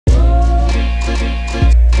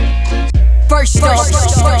First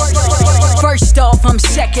off, I'm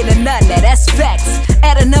second to none, now that's facts.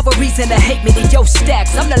 Add another reason to hate me to your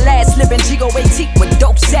stacks. I'm the last living G-O-A-T with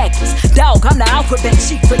dope sackies. Dog, I'm the alphabet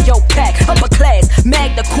chief for your pack. Upper class,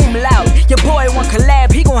 magna cum laude. Your boy want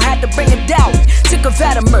collab, he gon' have to bring it down. Sick of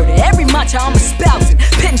that murder, every matcha I'm espousing.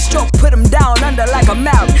 Pin stroke, put him down under like a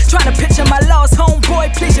mountain. Trying to picture my lost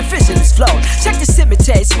homeboy, please your fish in this flow. Check the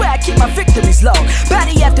cemetery, swear I keep my victories low.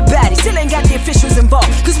 Body after body, still ain't got the officials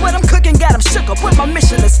involved. Cause what I'm cooking got them shook up with my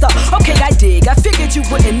mission to start. Okay, I dig, I figured you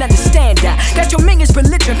wouldn't understand that. Got your minions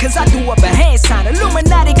belligerent cause I threw up a hand sign.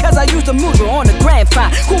 Illuminati cause I used a mudra on the grand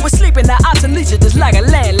fine. Who was sleeping now out to leisure just like a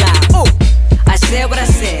landline. Ooh, I said what I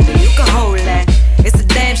said, and you can hold that. It's a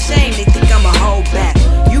damn shame they think I'm a hold back.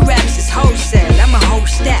 You raps is wholesale, I'm a whole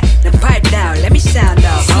stack. Then pipe down, let me sound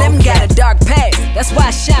off. Slim got a dark past, that's why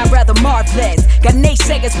I shine rather marvelous. Got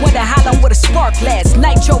naysayers wonder how long with a spark lasts.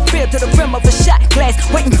 Nitro filled to the rim of a shot glass,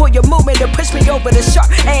 waiting for your movement to push me over the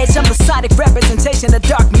sharp edge. I'm the sonic representation of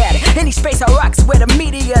dark matter. Any space I rocks where the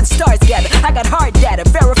media and stars gather. I got hard data,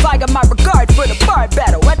 verifying my regard for the bar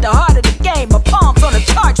battle. At the heart of the game, my palms on the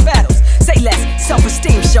charge battles. Say less,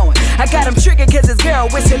 self-esteem showing. I got them triggered cause this girl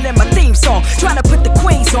whistling my theme song. Trying to put the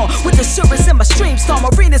queens on with the surface in my stream storm.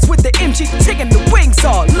 Arenas with the MG taking the wings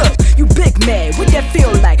on. Look, you big man, what that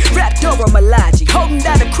feel like? Wrapped over Malachi, holding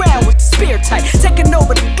down the crown with the spear type. Taking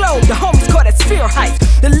over the globe, the homies call that sphere height.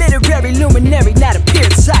 The literary luminary, not a peer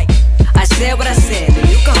sight. I said what I said, and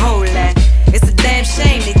you can hold that. It's a damn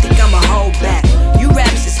shame they think I'm a hold back. You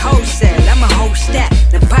raps is wholesale, I'm a whole stack.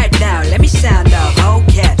 Then pipe down, let me sound off, whole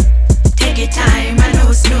cat. Take your time, I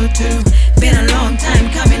know it's new to you. Been a long time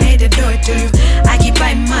coming, hate to do it to you. I keep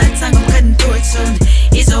biting my tongue, I'm cutting through it soon.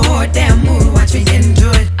 It's a hard damn mood, watch me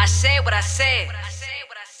enjoy it. I said what I said.